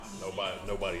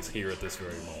nobody's here at this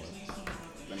very moment.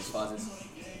 Running pauses.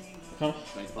 Huh?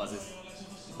 Running pauses.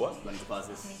 What? Running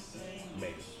pauses.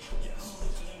 Maybe. Yes.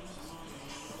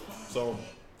 So,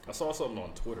 I saw something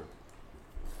on Twitter.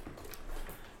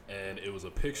 And it was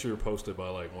a picture posted by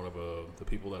like one of the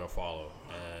people that I follow.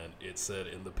 And it said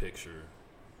in the picture,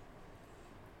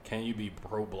 can you be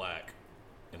pro-black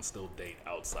and still date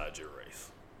outside your race?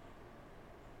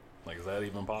 Like, is that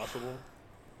even possible?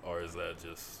 Or is that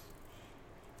just...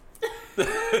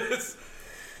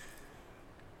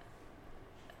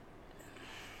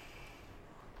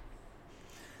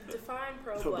 Define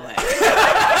pro-black.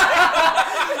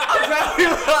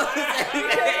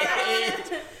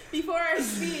 Before I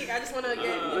speak, I just want to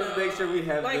get Let's make sure we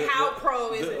have how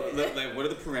pro is it? Like, what are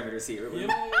the parameters here? You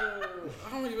know, I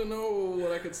don't even know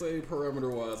what I could say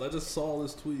perimeter-wise. I just saw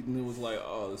this tweet and it was like,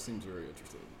 oh, this seems very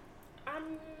interesting.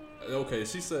 Okay,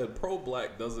 she said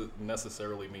pro-black doesn't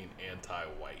necessarily mean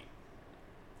anti-white.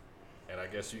 And I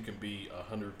guess you can be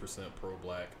 100%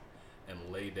 pro-black and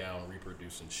lay down,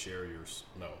 reproduce, and share your...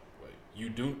 No, wait.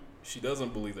 She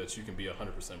doesn't believe that you can be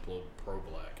 100%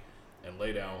 pro-black and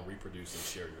lay down, reproduce, and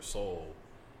share your soul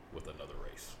with another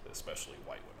race, especially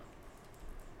white women.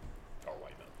 Or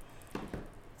white men.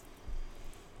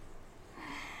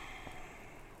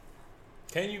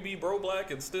 Can you be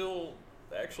pro-black and still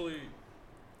actually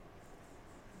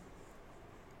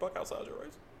fuck outside your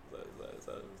race? Is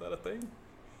that a thing?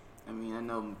 I mean, I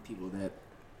know people that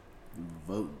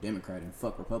vote Democrat and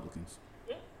fuck Republicans.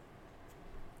 Yeah.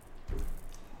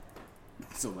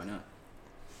 So why not?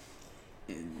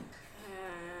 And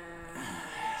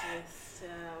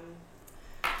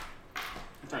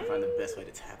I'm trying to find the best way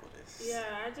to tackle this. Yeah,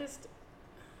 I've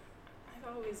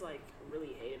always like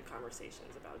really hated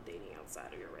conversations about dating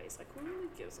outside of your race. Like, who really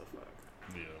gives a fuck?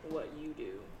 Yeah. What you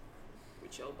do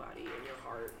with your body and your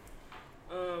heart.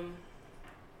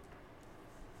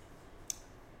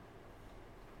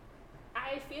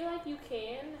 I feel like you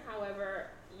can, however,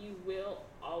 you will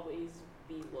always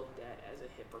be looked at as a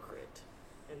hypocrite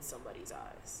in somebody's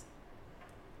eyes.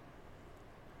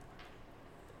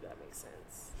 If that makes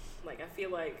sense. Like, I feel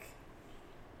like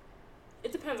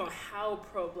it depends on how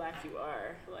pro-black you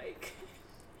are. Like,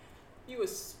 you a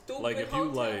stupid Like, if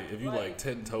you hotel. like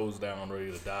 10 toes down,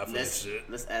 ready to die for this shit.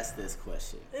 Let's ask this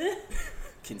question.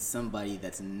 Can somebody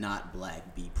that's not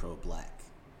black be pro-black?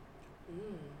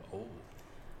 Oh.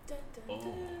 Dun, dun, Oh.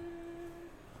 dun.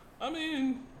 I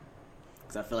mean...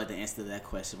 Because I feel like the answer to that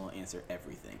question will answer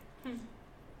everything.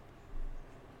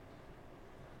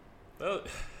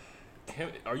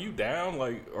 Are you down?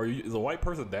 Like, is a white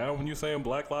person down when you saying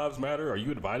Black Lives Matter? Are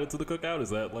you invited to the cookout? Is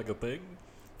that like a thing?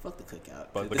 Fuck the cookout.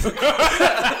 Fuck the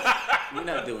cookout. We're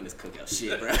not doing this cookout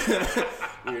shit, bro.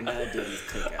 We're not doing this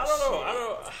cookout I don't know. shit. I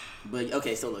don't. But,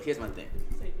 okay, so look, here's my thing.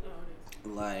 Like, oh, it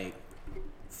is. Like,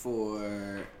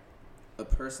 for a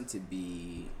person to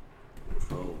be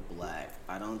pro-black,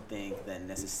 I don't think that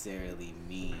necessarily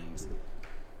means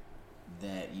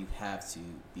that you have to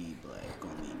be black,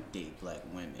 only date black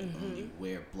women, only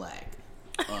wear black.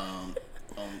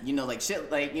 You know, like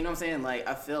shit, like, you know what I'm saying? Like,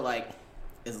 I feel like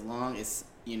as long as,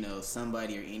 you know,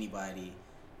 somebody or anybody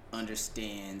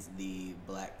understands the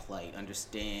black plight,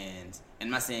 understands, and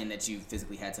I'm not saying that you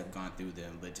physically had to have gone through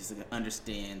them, but just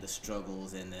understand the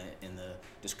struggles and the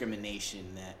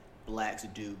discrimination that blacks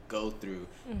do go through,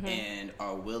 and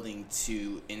are willing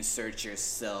to insert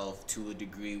yourself to a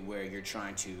degree where you're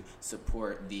trying to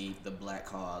support the black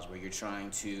cause, where you're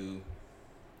trying to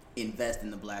invest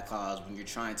in the black cause, when you're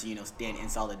trying to, you know, stand in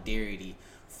solidarity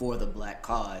for the black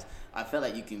cause. I feel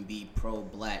like you can be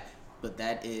pro-black, but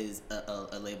that is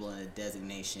a label and a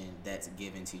designation that's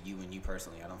given to you and you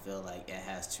personally. I don't feel like it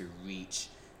has to reach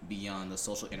beyond the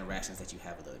social interactions that you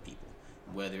have with other people,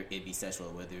 whether it be sexual,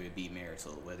 whether it be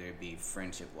marital, whether it be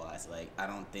friendship-wise. Like, I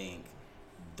don't think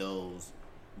those,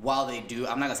 while they do,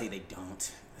 I'm not going to say they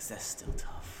don't, because that's still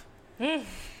tough. Yeah,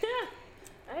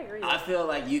 I agree. I feel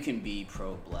like you can be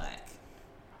pro-black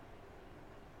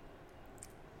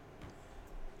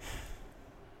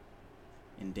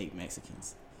and date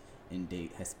Mexicans, and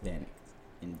date Hispanics,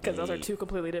 because those are two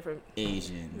completely different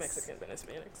Asians, Mexicans and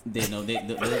Hispanics.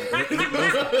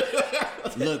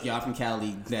 Look, y'all from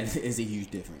Cali, that is a huge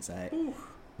difference, all right?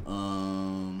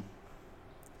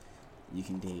 You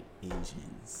can date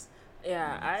Asians.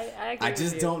 Yeah, I agree. I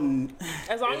just with you. don't.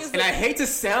 As long as And I hate to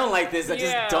sound like this. I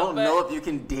Yeah, just don't but- know if you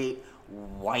can date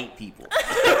white people.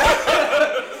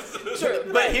 Sure,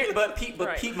 But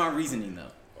Right. peep my reasoning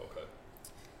though. Okay.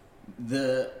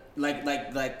 The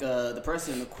the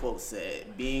person in the quote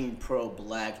said, being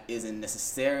pro-black isn't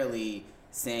necessarily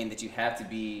saying that you have to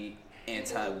be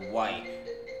anti-white.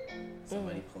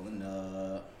 Somebody pulling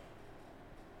up.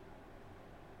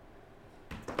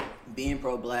 being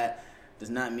pro-black does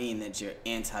not mean that you're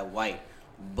anti-white,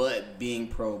 but being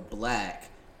pro-black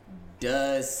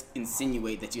does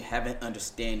insinuate that you have an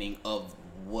understanding of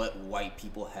what white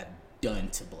people have done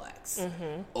to blacks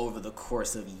over the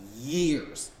course of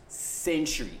years,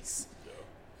 centuries,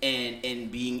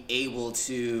 and being able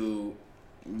to,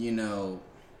 you know,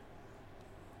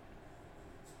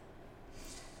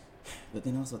 but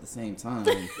then also at the same time,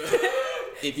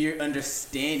 if you're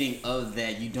understanding of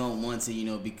that, you don't want to, you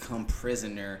know, become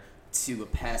prisoner to a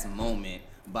past moment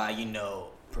by, you know,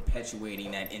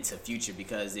 perpetuating that into future.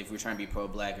 Because if we're trying to be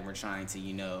pro-black and we're trying to,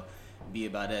 you know, be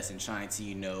about us and trying to,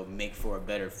 you know, make for a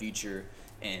better future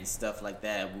and stuff like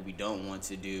that, what we don't want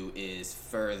to do is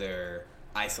further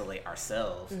isolate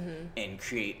ourselves and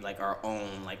create like our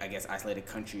own, like, I guess, isolated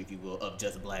country, if you will, of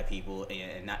just black people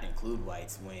and not include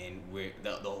whites, when we're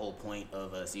the whole point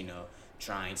of us, you know,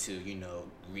 trying to, you know,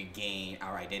 regain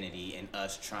our identity and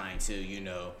us trying to, you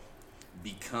know,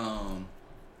 become,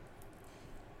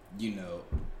 you know,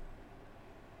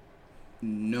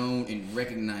 known and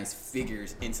recognized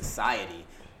figures in society.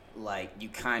 Like, you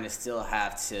kind of still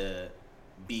have to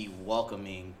be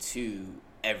welcoming to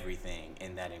everything,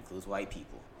 and that includes white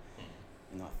people.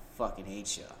 And I fucking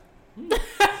hate y'all.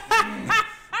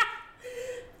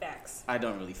 Facts. I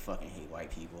don't really fucking hate white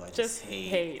people. I just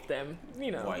hate them,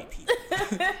 you know. White people.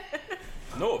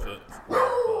 No offense.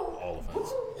 All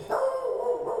offense.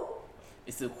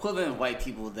 It's the equivalent of white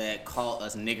people that call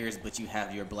us niggers, but you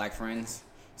have your black friends,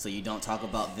 so you don't talk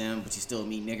about them, but you still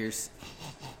meet niggers.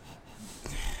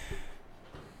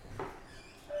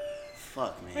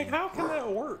 Fuck, man. Like, how can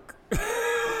that work?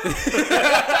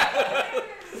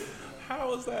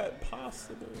 How is that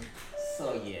possible?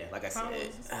 So yeah, like I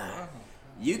said,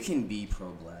 you can be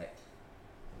pro-black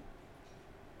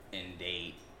and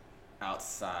date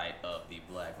outside of the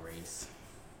black race.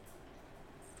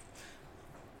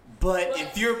 But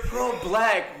if you're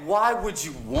pro-black, why would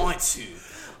you want to?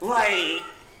 Like,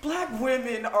 black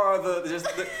women are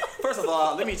first of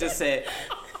all, let me just say,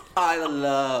 I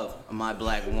love my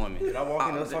black woman. Did I walk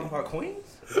into something about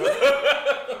Queens?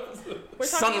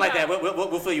 Something like that.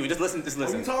 We'll fill you in. Just listen.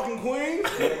 Are we talking Queens?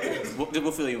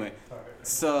 We'll fill you in.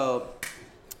 So,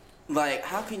 like,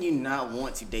 how can you not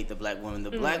want to date the black woman?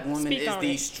 The black woman is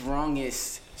the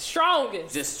strongest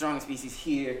species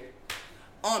here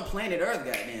on planet Earth.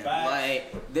 Goddamn!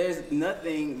 Like, there's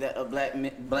nothing that a black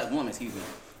woman, excuse me,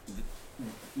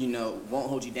 you know, won't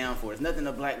hold you down for. There's nothing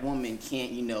a black woman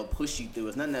can't, you know, push you through.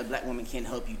 There's nothing that a black woman can't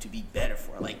help you to be better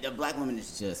for. Like, the black woman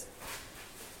is just,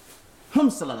 I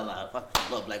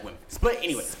love black women. But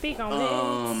anyway, speak on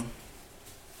this.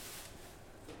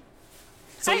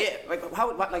 So yeah,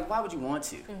 why would you want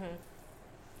to?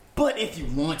 But if you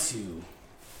want to,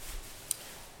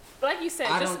 like you said,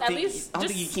 I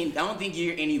don't think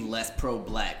you're any less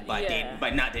pro-black by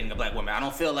not dating a black woman. I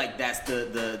don't feel like that's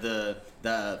the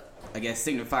I guess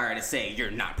signifier to say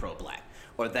you're not pro-black,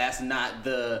 or that's not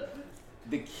the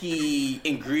key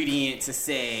ingredient to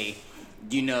say,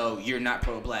 you know, you're not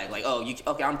pro-black. Like,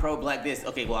 okay, I'm pro-black this.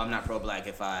 Okay, well, I'm not pro-black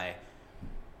if I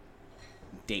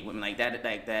date women like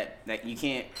that. Like you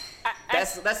can't.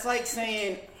 That's like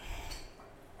saying.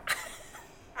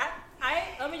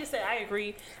 Let me just say, I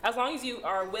agree. As long as you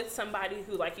are with somebody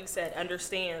who, like you said,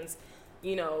 understands,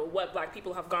 you know, what black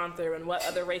people have gone through and what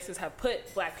other races have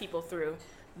put black people through,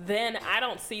 then I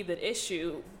don't see the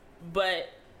issue.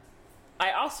 But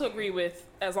I also agree with,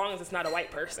 as long as it's not a white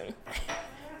person.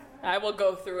 I will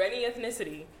go through any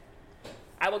ethnicity.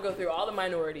 I will go through all the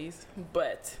minorities,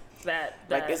 but that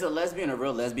like, is a lesbian a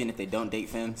real lesbian if they don't date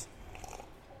femmes?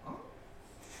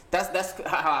 That's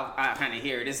how I kind of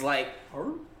hear it. It's like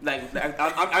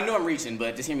I know I'm reaching,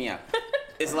 but just hear me out.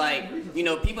 It's like, you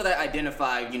know, people that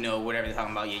identify, you know, whatever they're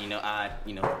talking about. Yeah,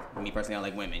 you know, me personally, I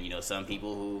like women. You know, some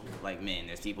people who like men.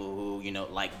 There's people who, you know,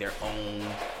 like their own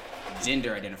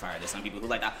gender identifier. There's some people who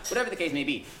like whatever the case may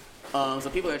be. So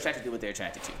people are attracted to what they're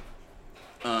attracted to.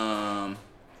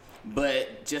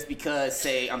 But just because,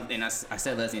 say, I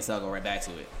said lesbian, so I'll go right back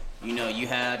to it. You know, you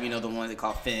have, you know, the ones that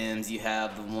call femmes. You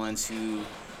have the ones who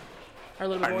are a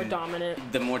little more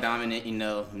dominant. The more dominant, you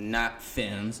know, not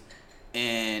femmes.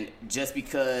 And just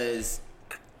because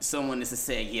someone is to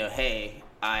say, yeah, hey,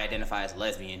 I identify as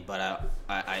lesbian, but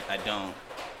I don't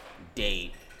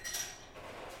date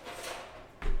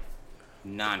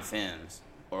non-femmes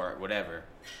or whatever,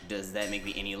 does that make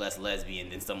me any less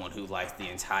lesbian than someone who likes the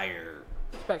entire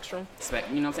spectrum?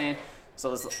 You know what I'm saying?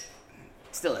 So it's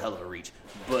still a hell of a reach,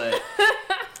 but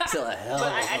still a hell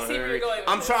of a reach.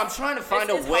 I'm trying to find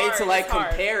a way to like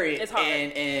compare it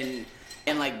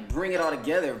and like bring it all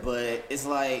together, but it's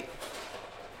like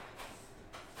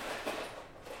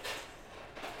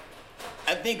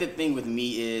think the thing with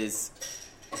me is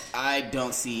I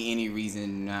don't see any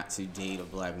reason not to date a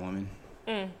black woman.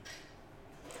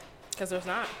 Because there's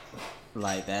not.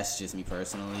 Like, that's just me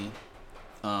personally.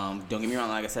 Don't get me wrong.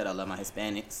 Like I said, I love my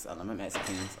Hispanics. I love my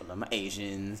Mexicans. I love my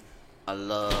Asians. I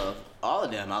love all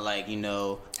of them. I like,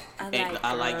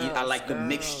 I like the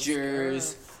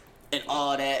mixtures and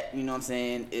all that. You know what I'm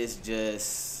saying? It's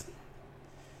just,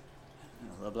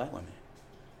 I love black women.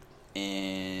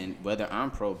 And whether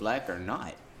I'm pro-black or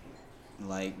not,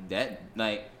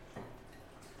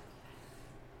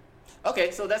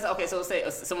 okay, so let's say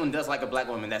someone does like a black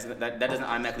woman, that doesn't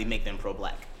automatically make them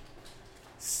pro-black.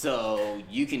 So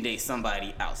you can date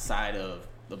somebody outside of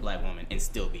the black woman and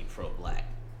still be pro-black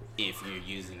if you're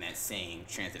using that same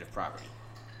transitive property.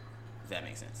 Does that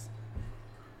make sense?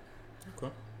 Okay.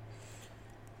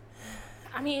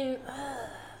 I mean,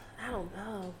 I don't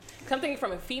know. I'm thinking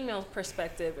from a female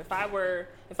perspective. If I were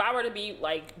to be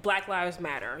like Black Lives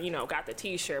Matter, got the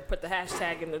T-shirt, put the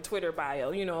hashtag in the Twitter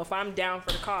bio, if I'm down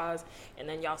for the cause, and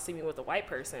then y'all see me with a white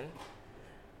person,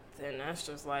 then that's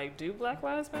just like, do Black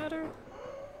Lives Matter?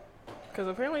 Because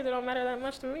apparently they don't matter that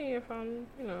much to me if I'm,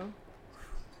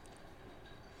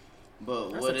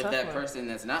 But that's what if that person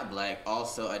that's not black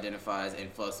also identifies and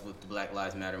fuss with the Black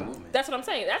Lives Matter movement? That's what I'm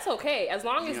saying. That's okay. As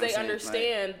long as they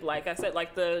understand, like I said,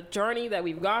 like the journey that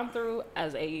we've gone through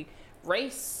as a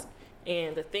race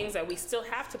and the things that we still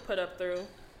have to put up through.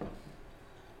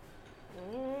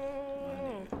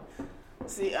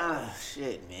 See,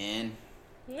 shit, man.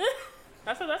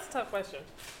 That's a tough question.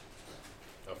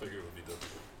 I figured it would be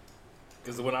difficult.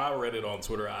 Because when I read it on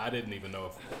Twitter, I didn't even know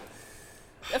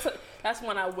if... That's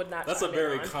one I would not. That's a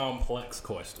very complex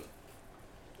question,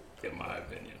 in my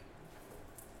opinion.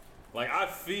 Like, I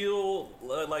feel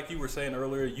like you were saying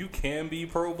earlier, you can be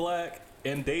pro-black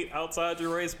and date outside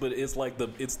your race, but it's like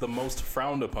it's the most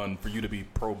frowned upon for you to be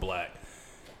pro-black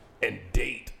and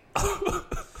date a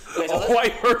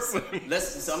white person.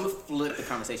 So I'm gonna flip the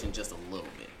conversation just a little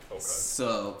bit. Okay.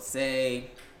 So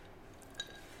say,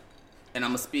 and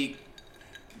I'm gonna speak.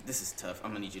 This is tough.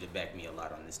 I'm gonna need you to back me a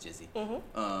lot on this, Jizzy.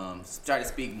 Mm-hmm. Try to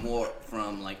speak more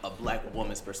from like a black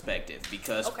woman's perspective,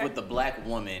 because with the black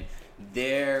woman,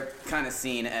 they're kind of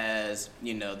seen as,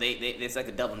 it's like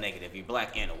a double negative. You're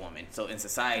black and a woman. So in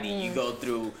society, you go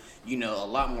through, a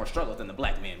lot more struggle than the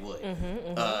black man would,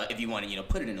 if you want to,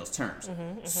 put it in those terms.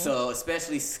 So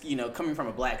especially, coming from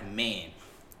a black man,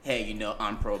 hey,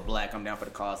 I'm pro-black. I'm down for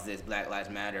the cause. This Black Lives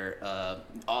Matter,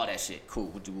 all that shit.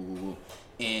 Cool.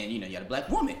 And, you got a black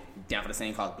woman down for the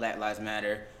same cause, Black Lives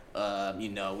Matter.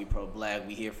 We pro-black.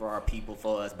 We here for our people,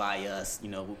 for us, by us,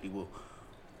 whoopie-whoop.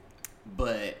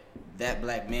 But that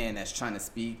black man that's trying to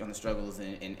speak on the struggles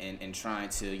and trying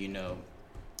to,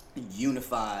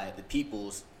 unify the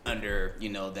peoples under,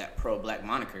 that pro-black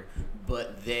moniker,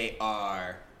 but they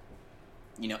are,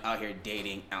 out here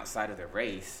dating outside of their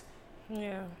race.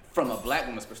 Yeah. From a black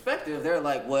woman's perspective, they're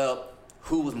like, well,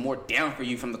 who was more down for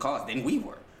you from the cause than we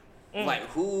were? Like,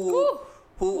 who,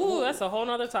 that's a whole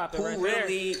nother topic right there. Who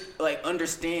really,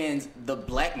 understands the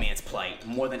black man's plight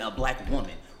more than a black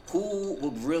woman? Who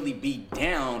would really be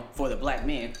down for the black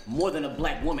man more than a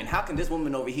black woman? How can this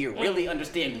woman over here really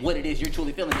understand what it is you're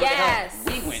truly feeling? Yes. What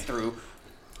the hell we went through.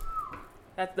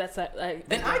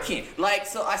 Then I can't.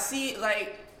 So I see,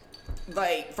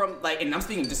 from, and I'm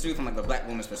speaking just from, the black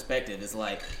woman's perspective, it's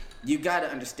like, you gotta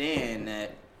understand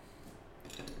that...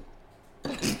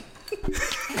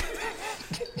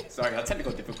 Sorry,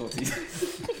 technical difficulties.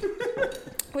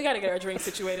 We gotta get our drink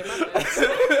situated.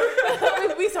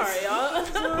 We sorry, y'all.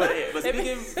 But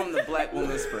speaking from the black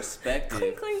woman's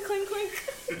perspective, clink, clink, clink,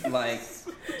 clink.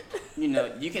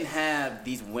 you can have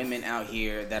these women out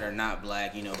here that are not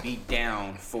black, be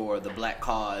down for the black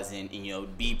cause and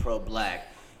be pro-black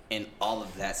and all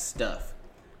of that stuff.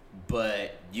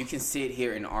 But you can sit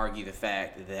here and argue the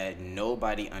fact that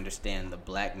nobody understands the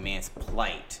black man's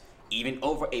plight, even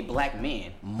over a black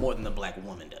man, more than the black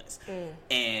woman does.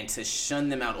 And to shun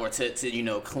them out, or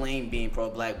to claim being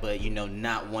pro-black, but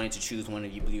not wanting to choose one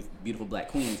of you beautiful black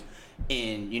queens,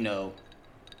 and in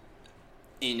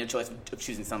your choice of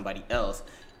choosing somebody else,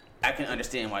 I can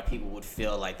understand why people would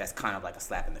feel like that's kind of like a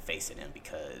slap in the face to them,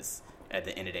 because at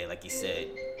the end of the day, like you said,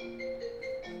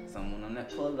 someone on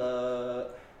that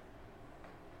pull-up.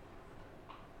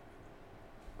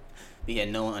 But yeah,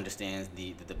 no one understands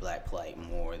the black plight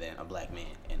more than a black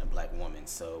man and a black woman.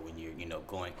 So when you're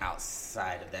going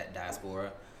outside of that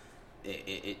diaspora,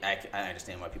 I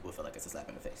understand why people feel like it's a slap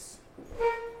in the face.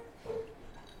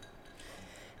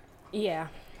 Yeah,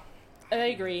 I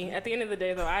agree. At the end of the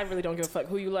day, though, I really don't give a fuck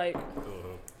who you like.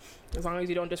 As long as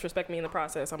you don't disrespect me in the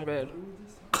process, I'm good.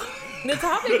 The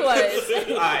topic was,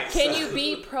 Alright, can you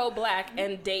be pro-black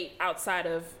and date outside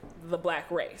of the black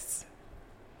race?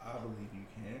 I believe you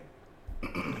can.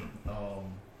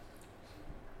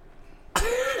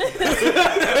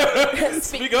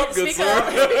 Speak up, good Speak sir. up.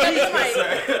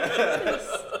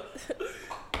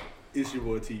 It's your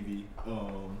boy TV.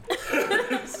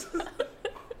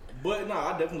 But no,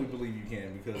 I definitely believe you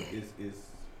can because it's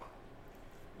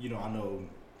I know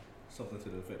something to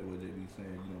the effect of what JB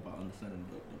saying, about understanding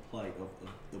the plight of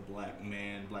the black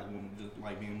man, black woman, just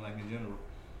like being black in general.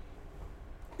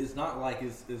 It's not like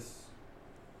it's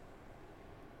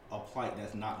a plight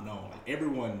that's not known. Like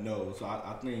everyone knows. So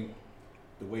I think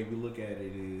the way we look at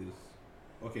it is,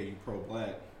 okay, you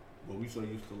pro-black, but we so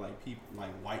used to like people,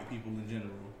 like white people in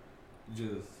general,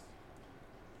 just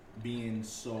being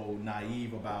so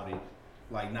naive about it,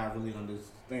 like not really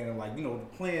understanding, like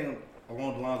playing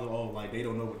along the lines of like they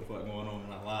don't know what the fuck going on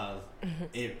in our lives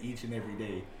each and every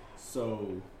day.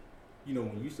 So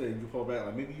when you say you pro-black,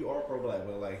 like maybe you are pro-black,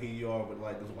 but like here you are with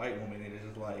like this white woman, and it's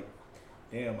just like,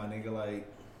 damn, my nigga, like.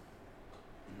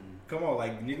 Come on,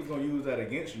 like niggas gonna use that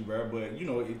against you, bro. But if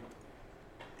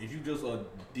you just a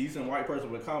decent white person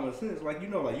with common sense, like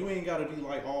like you ain't gotta be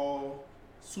like all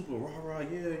super rah,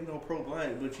 yeah,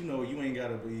 pro-black, but you ain't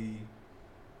gotta be.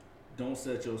 Don't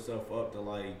set yourself up to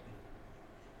like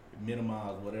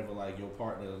minimize whatever like your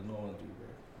partner is going through, bro.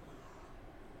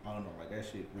 I don't know, like that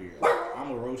shit weird.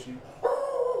 I'm a Roshi.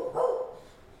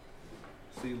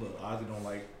 See, look, Ozzy don't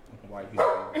like white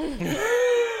people.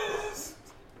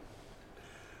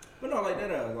 But no, like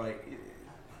that, like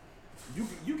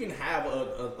you can have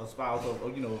a spouse of a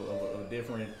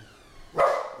different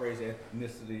race,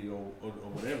 ethnicity, or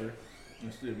whatever,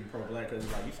 and still be pro-black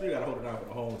because like you still gotta hold it down for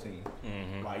the home team.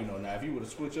 Mm-hmm. Like now if you were to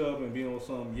switch up and be on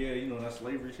some that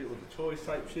slavery shit with the choice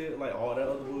type shit, like all that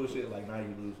other bullshit, like now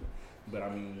you losing. But I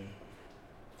mean,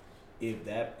 if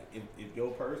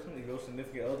your person, if your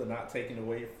significant other not taking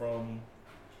away from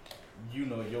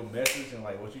your message and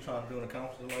like what you trying to do in a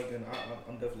counseling, like then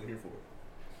I'm definitely here for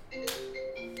it.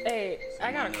 Hey,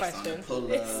 I got a question.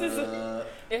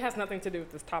 It has nothing to do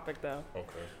with this topic though.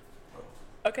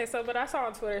 Okay, so but I saw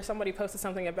on Twitter somebody posted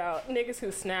something about niggas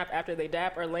who snap after they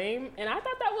dap are lame, and I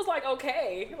thought that was like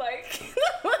okay, like.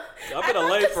 I've been a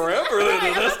lame forever.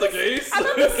 If that's the case. I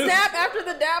thought the snap after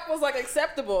the dap was like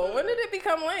acceptable. When did it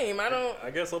become lame?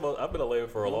 I guess I've been a lame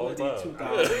for a long time.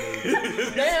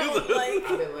 Damn, like.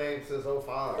 I've been lame since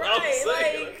 05. Right,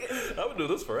 like. I've been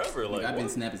doing this forever. Like I've been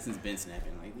snapping since been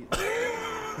snapping. Like.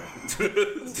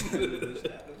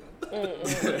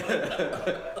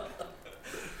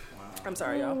 I'm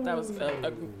sorry, y'all. That was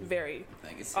a very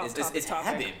it's topic.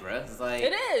 habit, bro. It's like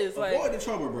it is like avoid the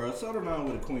trouble, bro. Settle down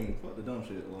with a queen. Fuck the dumb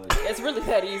shit. Like it's really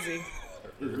that easy.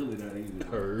 It's really that easy.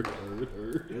 Heard.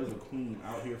 There's a queen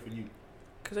out here for you.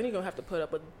 Cause then you're gonna have to put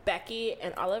up with Becky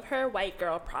and all of her white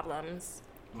girl problems.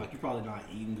 Like you probably not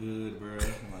eating good, bro.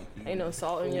 Like ain't no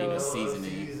salt in your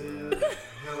seasoning.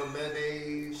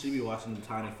 Mayonnaise. She be watching the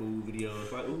tiny food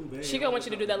videos. Like, ooh, babe. She gonna want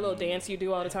you to do that little dance you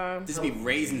do all the time. Just be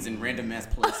raisins in random ass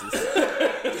places.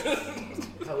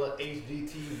 Hella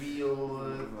HGTV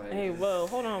on. Hey, whoa,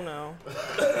 hold on now.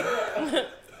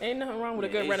 Ain't nothing wrong with a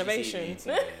good renovation.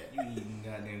 You eating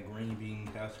goddamn green bean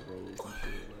casserole and shit.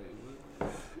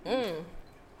 Like what?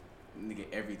 Nigga,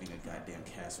 everything a goddamn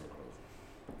casserole.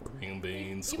 Green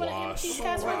beans, You wanna squash, eat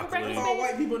casserole for breakfast, All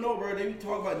white people know, bro. They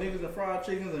talk about niggas and fried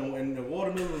chickens and the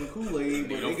watermelon and Kool-Aid.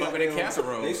 They But don't fuck with that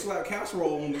casserole. They slap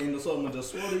casserole into something and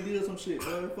just swore they did some shit,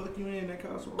 bro. Fuck you in that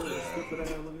casserole. Stupid ass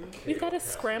nigga. We've got a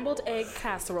scrambled egg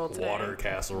casserole today. water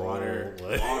casserole, Water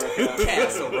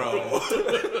casserole.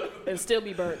 And still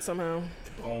be burnt somehow.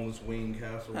 Boneless wing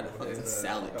casserole. How the fuck is a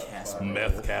salad casserole?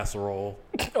 meth casserole.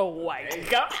 Oh my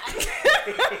god.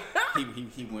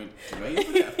 He went right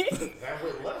for that. That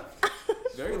went left.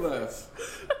 Very left.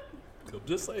 I'm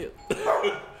just saying. That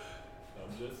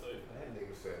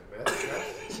nigga said that.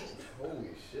 Holy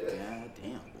shit. God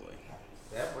damn, boy.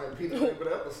 That might be the name of the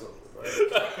episode, right?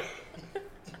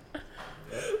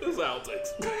 This outtakes.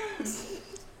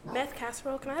 Meth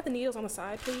casserole. Can I have the needles on the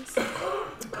side, please?